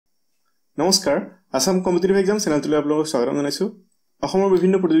নমস্কাৰ Assam competitive exam চেনেলটোলৈ আপোনালোকক স্বাগতম জনাইছো অসমৰ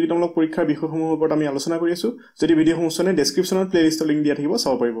বিভিন্ন প্ৰতিযোগিতামূলক পৰীক্ষাৰ বিষয়সমূহৰ ওপৰত আমি আলোচনা কৰি আছো যদি ভিডিঅ'সমূহ চাই ডেসক্ৰিপচনত প্লেলিষ্টৰ লিংক দিয়া থাকিব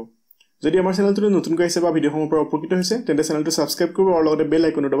চাব পাৰিব যদি আমাৰ চেনেলটো নতুনকৈ আহিছে বা ভিডিঅ'সমূহৰ পৰা উপকৃত হৈছে তেন্তে চেনেলটো সাবস্ক্ৰাইব কৰিব আৰু লগতে বেল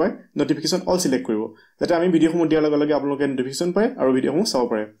আইকনটো দবাই নটিফিকেশন অল সিলেক্ট কৰিব যাতে আমি ভিডিঅ'সমূহ দিয়াৰ লগে লগে আপোনালোকে নটিফিকেশন পায় আৰু ভিডিঅ'সমূহ চাব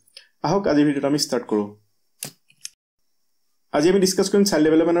পাৰে আহক আজি ভিডিঅ'টো আমি ষ্টাৰ্ট কৰো আজি আমি ডিসকাস কৰিম চাইল্ড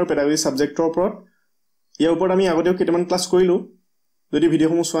ডেভেলপমেন্ট আৰু পেডাগজি সাবজেক্টৰ ওপৰত ইয়াৰ ওপৰত আমি আগতেও কেইটামান ক্লাছ কৰিলো যদি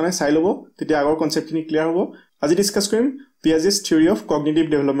ভিডিঅ'সমূহ চোৱা নাই চাই ল'ব তেতিয়া আগৰ কনসেপ্টখিনি ক্লিয়াৰ হ'ব আজি ডিসকাস কৰিম Piaget's theory of cognitive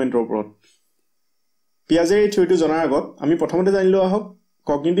development ওপৰত Piaget এই থিওৰিটো জনাৰ আগত আমি প্ৰথমতে জানিলো আহক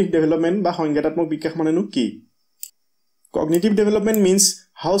cognitive development বা সংজ্ঞাতাত্মক বিকাশ মানেনো কি cognitive development means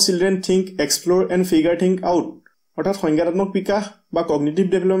how children think explore and figure things out অৰ্থাৎ সংজ্ঞাতাত্মক বিকাশ বা cognitive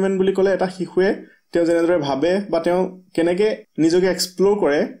development বুলি ক'লে এটা শিশুৱে তেওঁ যেনেদৰে ভাবে বা তেওঁ কেনেকৈ নিজকে এক্সপ্লোৰ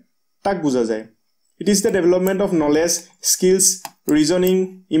কৰে তাক বুজা যায় It is the development of knowledge, skills,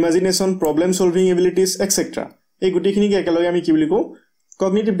 reasoning, imagination, problem solving abilities, etc. এই গুটিখিনিকে একেলগে আমি কি বুলি কওঁ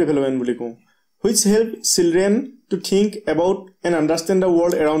cognitive development বুলি কওঁ which help children to think about and understand the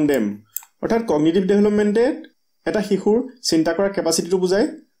world around them. অৰ্থাৎ cognitive development এটা শিশুৰ চিন্তা কৰাৰ কেপাসিটিটো বুজায়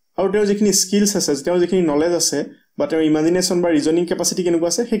আৰু তেওঁৰ যিখিনি স্কিলছ আছে তেওঁৰ যিখিনি নলেজ আছে বা তেওঁৰ ইমাজিনেশ্যন বা ৰিজনিং কেপাসিটি কেনেকুৱা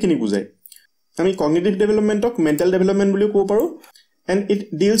আছে সেইখিনি বুজায় আমি cognitive developmentক mental development বুলি ক'ব পাৰো and it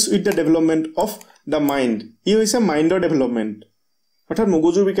deals with the development of the mind ই হৈছে মাইন্ডৰ ডেভেলপমেন্ট অৰ্থাৎ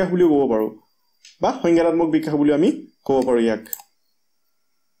মগজুৰ বিকাশ বুলি ক'ব পাৰো বা সংজ্ঞাতাত্মক বিকাশ বুলি আমি ক'ব পাৰো ইয়াক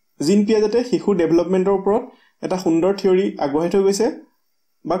জিন পিয়াজেটে শিশু ডেভেলপমেন্টৰ ওপৰত এটা সুন্দৰ থিওৰি আগবঢ়াই থৈ গৈছে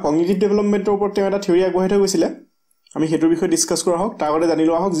বা কগনিটিভ ডেভেলপমেন্টৰ ওপৰত তেওঁ এটা থিওৰি আগবঢ়াই থৈ গৈছিলে আমি হেতুৰ বিষয়ে ডিসকাস কৰা হওক তাৰ আগতে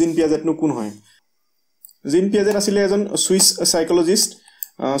জানিলো আহক জিন পিয়াজেটনো কোন হয় জিন পিয়াজেট আছিল এজন সুইছ সাইকোলজিষ্ট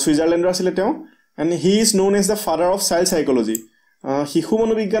সুইজাৰলেণ্ডৰ আছিল তেওঁ and he is known as the father of child psychology শিশু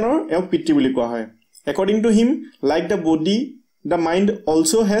মনোবিজ্ঞানৰ এক পিতৃ বুলি কোৱা হয় according to him like the body the mind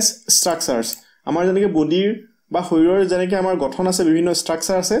also has structures আমাৰ যেনেকৈ বডিৰ বা শৰীৰৰ যেনেকৈ আমাৰ গঠন আছে বিভিন্ন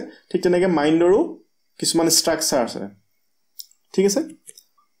ষ্ট্ৰাকচাৰ আছে ঠিক তেনেকৈ মাইন্ডৰো কিছুমান ষ্ট্ৰাকচাৰ আছে ঠিক আছে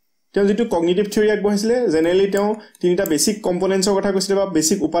তেওঁ যেটো কগনিটিভ থিওৰি আগবঢ়াইছিলে জেনাৰেলি তেওঁ তিনিটা বেসিক কম্পোনেন্টছৰ কথা কৈছিলে বা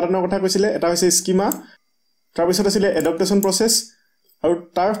বেসিক উপাদানৰ কথা কৈছিলে এটা হৈছে স্কিমা তাৰ পিছত আছিল এডাপ্টেশন প্ৰসেস আৰু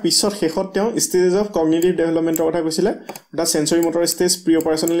তাৰ পিছত শেষত তেওঁ ষ্টেজেছ অফ কগনিটিভ ডেভেলপমেন্টৰ কথা কৈছিলে এটা সেন্সৰি মোটৰ stage pre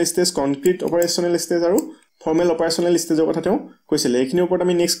অপাৰেশনাল stage concrete অপাৰেশনাল stage আৰু ফৰ্মেল অপাৰেশনাল ষ্টেজৰ কথা তেওঁ কৈছিলে এইখিনিৰ ওপৰত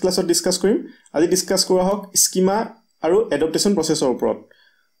আমি নেক্সট ক্লাছত ডিসকাস কৰিম আজি ডিসকাস কৰা হওক স্কিমা আৰু এডাপ্টেশন প্ৰসেছৰ ওপৰত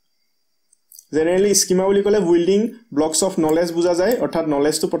জেনাৰেলি স্কিমা বুলি ক'লে বিল্ডিং ব্লকছ অফ নলেজ বুজা যায় অৰ্থাৎ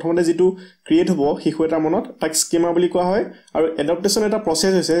নলেজটো প্ৰথমতে যেটো ক্ৰিয়েট হ'ব শিশু এটাৰ মনত তাক স্কিমা বুলি কোৱা হয় আৰু এডাপ্টেশন এটা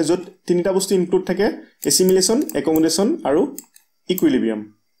প্ৰসেছ হৈছে য'ত তিনিটা বস্তু ইনক্লুড থাকে এছিমিলেশন একমোডেশন আৰু ইকুইলিব্ৰিয়াম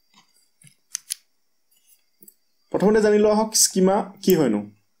প্ৰথমতে জানিলো আহক স্কিমা কি হয়নো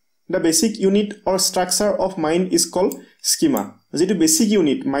The basic unit or structure of mind is called schema. যেটো basic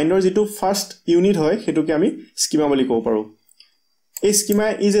unit মাইন্ডৰ যেটো ফাৰ্স্ট ইউনিট হয় হেতুকে আমি স্কিমা বুলি ক'ব পাৰো এই schema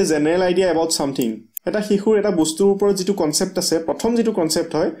is a general idea about something এটা শিশুৰ এটা বস্তুৰ ওপৰত যেটো কনসেপ্ট আছে প্ৰথম যেটো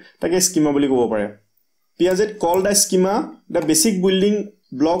কনসেপ্ট হয় তাকে স্কিমা বুলি ক'ব পাৰে Piaget called the schema the basic building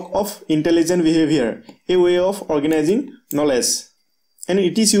block of intelligent behavior a way of organizing knowledge and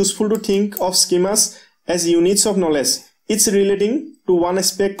it is useful to think of schemas as units of knowledge it's relating to one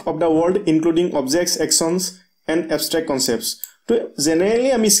aspect of the world including objects actions and abstract concepts to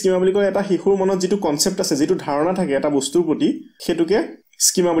generally আমি schema বুলি কয় এটা শিশুৰ মনত যেটো concept আছে যেটো ধাৰণা থাকে এটা বস্তুৰ প্ৰতি হেতুকে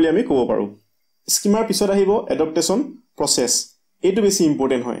স্কিমা বুলি আমি ক'ব পাৰো স্কিমাৰ পিছত আহিব এডাপ্টেশন প্ৰসেছ এটো বেছি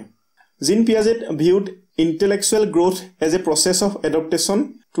ইম্পৰ্টেন্ট হয় জিন Piaget viewed intellectual growth as a process of adaptation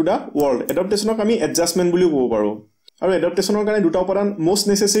to the world adaptationক আমি adjustment বুলি ক'ব পাৰো আৰু এডাপ্টেশনৰ কাৰণে দুটা উপাদান মোস্ট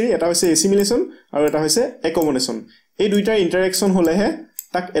নেসেসাৰী এটা হৈছে এছিমিলেশন আৰু এটা হৈছে একমোডেশন এই দুইটাৰ ইন্টাৰেকশন হলেহে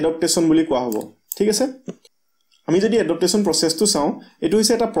তাক এডাপ্টেশন বুলি কোৱা হ'ব ঠিক আছে আমি যদি এডাপ্টেশন প্ৰসেছটো চাও এটো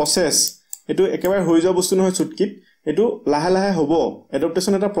হৈছে এটা প্ৰসেছ এটো একেবাৰে হৈ যোৱা বস্তু নহয় চুটকিত এটো লাহে লাহে হ'ব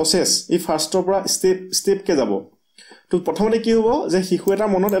এডাপ্টেশন এটা প্ৰসেছ ই ফাৰ্ষ্টৰ পৰা ষ্টেপ কে যাব তো প্ৰথমতে কি হ'ব যে শিশু এটা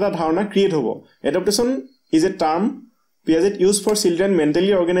মনত এটা ধাৰণা ক্ৰিয়েট হ'ব এডাপ্টেশন is a term Piaget used for children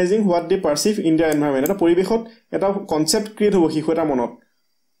mentally organizing what they perceive in their environment এটা পৰিবেশত এটা কনসেপ্ট ক্ৰিয়েট হ'ব শিশু এটা মনত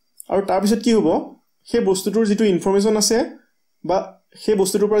আৰু তাৰ পিছত কি হ'ব সেই বস্তুটোৰ যেটো ইনফৰমেশন আছে বা সেই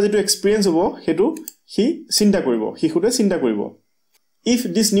বস্তুটোৰ পৰা যেটো এক্সপেৰিয়েন্স হ'ব হেতু হি চিন্তা কৰিব শিশুতে চিন্তা কৰিব if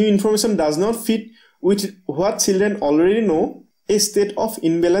this new information does not fit with what children already know a state of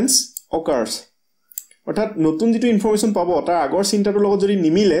imbalance occurs অৰ্থাৎ নতুন যেটো ইনফৰমেশন পাব তাৰ আগৰ চিন্তাটোৰ লগত যদি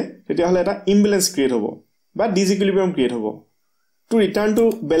নিমিলে তেতিয়া হলে এটা ইমবেলেন্স ক্ৰিয়েট হ'ব বা disequilibrium create hobo to return to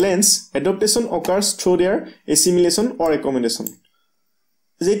balance adaptation occurs through their assimilation or accommodation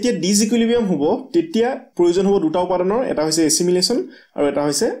যেতিয়া disequilibrium hobo তেতিয়া প্ৰয়োজন হ'ব দুটা উপাদানৰ এটা হৈছে assimilation আৰু এটা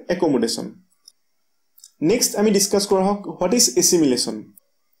হৈছে accommodation next আমি ডিসকাস কৰা হক what is assimilation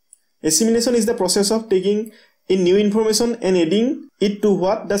Assimilation is the process of taking in new information and adding it to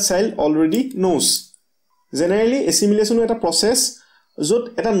what the child already knows. Generally, assimilation is a process jot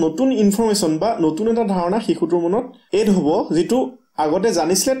eta notun information ba notun eta dharana hikutur monot add hobo jitu agote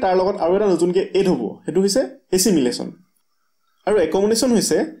janisle tar logot aru eta notun ke add hobo hetu hoise assimilation. Aru accommodation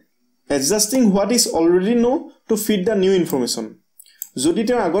hoise adjusting what is already known to fit the new information. Jodi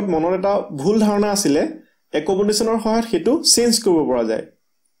te agot monor eta bhul dharana asile accommodation or hoyat hetu change koribo pora jay.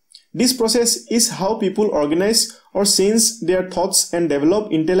 This process is how people organize or change their thoughts and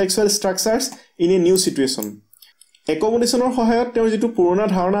develop intellectual structures in a new situation. Accommodation or hoyat te jitu purona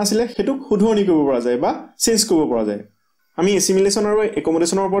dharana asile hetu hudhoni koribo pora jay ba change koribo pora jay. Ami assimilation or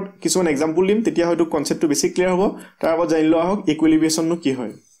accommodation or upor kisone example dim tetia hoyto concept to basic clear hobo tar abot janilo ahok equilibration no ki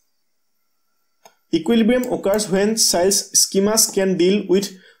hoy. Equilibrium occurs when child's schemas can deal with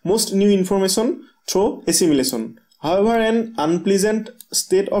most new information through assimilation. However, an unpleasant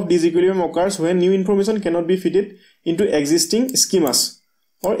state of disequilibrium occurs when new information cannot be fitted into existing schemas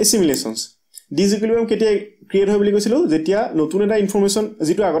or assimilations. Disequilibrium ketia create hoy boli koisilu jetia notun eta information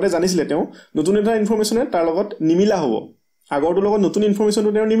jitu agote janisile teo notun eta information tar logot nimila hobo agortu logot notun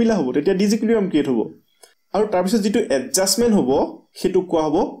information teo nimila hobo tetia disequilibrium create hobo aru tar pisot jitu adjustment hobo hetu koa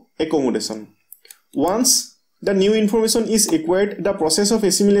hobo accommodation. Once the new information is acquired, the process of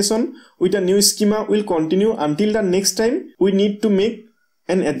assimilation with a new schema will continue until the next time we need to make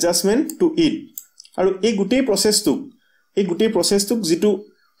an adjustment to it. Aru ei gutei process tuk jitu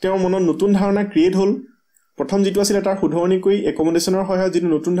teo monon notun dharana create hol prothom jitu asile tar hudhoni koi accommodation or hoya jitu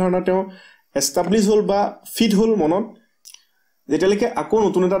notun dharana teo establish hol ba fit hol monot jetaleke ako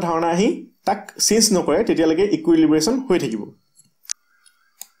notun eta dharana ahi tak change nokore tetialeke equilibration hoi thakibo.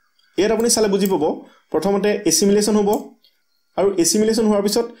 Ear apuni sale buji pabo prothomate assimilation hobo aru assimilation hoar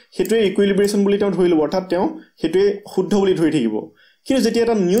pisot hetue equilibration boli teo dhoi lobo orthat teo hetue shuddho boli dhoi thakibo kintu jetia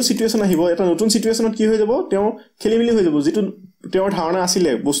eta new situation ahibo eta notun situation ot ki hoy jabo teo khelimili hoy jabo jitu teo dharana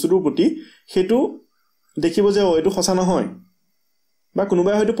asile bostutur proti hetu dekhibo je o etu khosa na hoy ba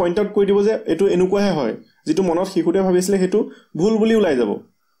kunubai hoyto point out koi dibo je etu enukwa he hoy jitu monot hikute bhabisile hetu bhul boli ulai jabo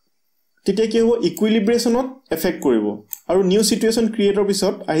tetia ki hobo equilibration ot effect koribo aru new situation creator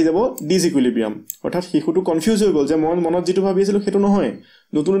pisot ahi jabo disequilibrium orthat hikutu confuse hoy gol je mon monot jitu bhabisilo hetu no hoy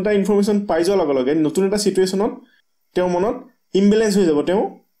notun eta information pai jo lage notun eta situation ot teo monot imbalance hoy jabo teo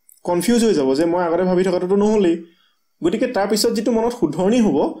confuse hoy jabo je moi agore bhabi thakato no hole gotike tar pisot jitu monot hudhoni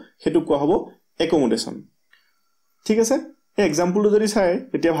hobo hetu koa hobo accommodation. ঠিক আছে এই এক্সাম্পলটো যদি চাই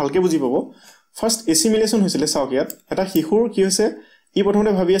এতিয়া ভালকে বুজি পাবো first assimilation হৈছিল সাউকিয়াত এটা হিহুৰ কি হৈছে ই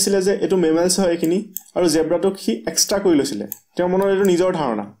প্ৰথমতে ভাবি আছিল যে এটো মেমেলছ হয় এখিনি আৰু জেব্ৰাটোক হি এক্সট্ৰা কৰি লৈছিল তেওঁ মনৰ এটো নিজৰ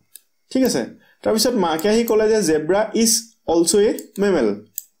ধাৰণা ঠিক আছে তাৰ পিছত মাকে আহি ক'লে যে zebra is also a mammal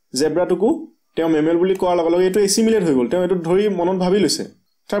জেব্ৰাটোকো তেওঁ মেমেল বুলি কোৱাৰ লগে লগে এটো এছিমিলেট হৈ গ'ল তেওঁ এটো ধৰি মনত ভাবি লৈছে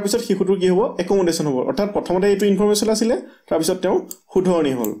তাৰ পিছত হিহুটোৰ কি হ'ব একমোডেশন হ'ব অৰ্থাৎ প্ৰথমতে এটো ইনফৰমেশন আছিল তাৰ পিছত তেওঁ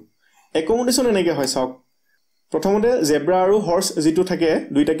শুধৰণি হ'ল একমোডেশন এনেকে হয় চাওক প্ৰথমতে জেব্ৰা আৰু হৰ্স যেটো থাকে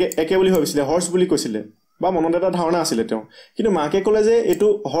দুইটাকে একে বুলি ভাবিছিল হৰ্স বুলি কৈছিল বা মনত এটা ধাৰণা আছিল তেওঁ কিন্তু মাকে ক'লে যে এটো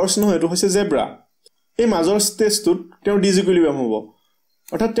হৰ্স নহয় এটো হৈছে জেব্ৰা এই মাজৰ ষ্টেজটোত তেওঁ ডিজিকুইলিব্ৰিয়াম হ'ব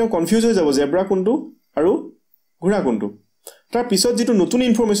অৰ্থাৎ তেওঁ কনফিউজ হৈ যাব জেব্ৰা কোনটো আৰু ঘোঁৰা কোনটো তাৰ পিছত যেটো নতুন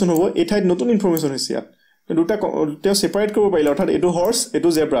ইনফৰমেশন হ'ব এই ঠাইত নতুন ইনফৰমেশন হৈছে ইয়াত দুটা তেওঁ সেপাৰেট কৰিব পাৰিলে অৰ্থাৎ এটো হৰ্স এটো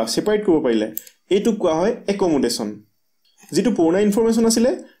জেব্ৰা সেপাৰেট কৰিব পাৰিলে এইটো কোৱা হয় একমোডেশন যেটো পুৰণা ইনফৰমেশন আছিল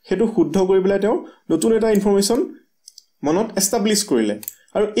হেতু শুদ্ধ কৰিবলৈ তেওঁ নতুন এটা ইনফৰমেশন মনত এস্টাবলিশ কৰিলে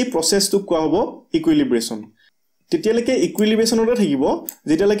আৰু এই প্ৰসেসটো কোৱা হ'ব ইকুইলিব্ৰেশন তেতিয়ালৈকে ইকুইলিব্ৰেশনতে থাকিব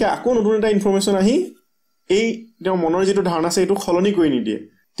যেতিয়ালৈকে আকৌ নতুন এটা ইনফৰমেশন আহি এই তেওঁ মনৰ যেটো ধাৰণা আছে এটো খলনি কৰি নিদিয়ে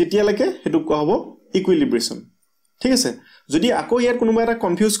তেতিয়ালৈকে হেতু কোৱা হ'ব ইকুইলিব্ৰেশন ঠিক আছে যদি আকৌ ইয়াত কোনোবা এটা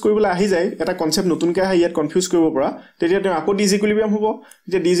কনফিউজ কৰিবলৈ আহি যায় এটা কনসেপ্ট নতুনকৈ আহি ইয়াত কনফিউজ কৰিব পৰা তেতিয়া তেওঁ আকৌ ডিজিকুইলিব্ৰিয়াম হ'ব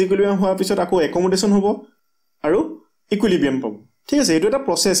যে ডিজিকুইলিব্ৰিয়াম হোৱাৰ পিছত আকৌ একমোডেশন হ'ব আৰু ইকুইলিব্ৰিয়াম পাব ঠিক আছে এটো এটা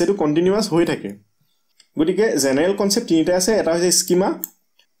প্ৰসেস এটো কন্টিনিউয়াস হৈ থাকে গতিকে জেনাৰেল কনসেপ্ট তিনিটা আছে এটা হৈছে স্কিমা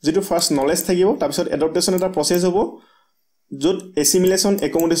যেটো ফাৰ্স্ট নলেজ থাকিব তাৰ পিছত এডাপ্টেশন এটা প্ৰসেস হ'ব যত এছিমিলেশন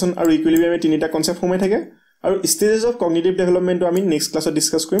একমোডেশন আৰু ইকুইলিব্ৰিয়াম তিনিটা কনসেপ্ট সোমাই থাকে আৰু স্টেজেস অফ কগনিটিভ ডেভেলপমেন্টটো আমি নেক্সট ক্লাছত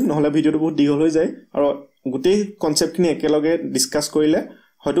ডিসকাস কৰিম নহলে ভিডিওটো বহুত দীঘল হৈ যায় আৰু গোটেই কনসেপ্টখিনি একেলগে ডিসকাস কৰিলে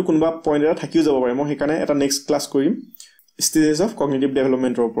হয়তো কোনোবা পইণ্ট এটা থাকিও যাব পাৰে মই সেইকাৰণে এটা নেক্সট ক্লাছ কৰিম stages of cognitive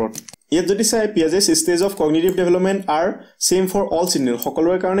development report yet jodi sai Piaget's stage of cognitive development are same for all children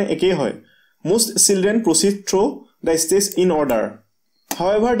সকলোৰে কাৰণে একেই হয় most children proceed through the stage in order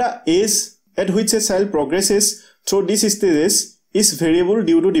however the age at which a child progresses through these stages is variable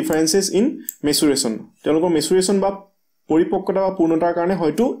due to differences in maturation তেওঁলোকৰ maturation বা পৰিপক্কতা বা পূৰ্ণতাৰ কাৰণে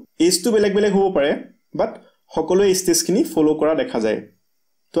হয়তো এজটো বেলেগ বেলেগ হ'ব পাৰে বাট সকলো ষ্টেজখিনি ফলো কৰা দেখা যায়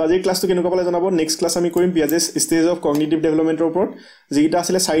তো আজিৰ ক্লাছটো কেনেকুৱা পালে জনাব নেক্সট ক্লাছ আমি কৰিম পিয়াজেছ ষ্টেজ অফ কগনিটিভ ডেভেলপমেণ্টৰ ওপৰত যিটা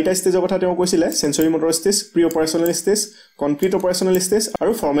আছিল চাৰিটা ষ্টেজৰ কথা তেওঁ কৈছিলে সেন্সৰি motor stage pre operational stage concrete operational stage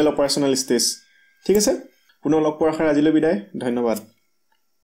আৰু ফৰ্মেল অপাৰেচনেল ষ্টেজ ঠিক আছে পুনৰ লগ পোৱাৰ আশাৰে আজিলৈ বিদায় ধন্যবাদ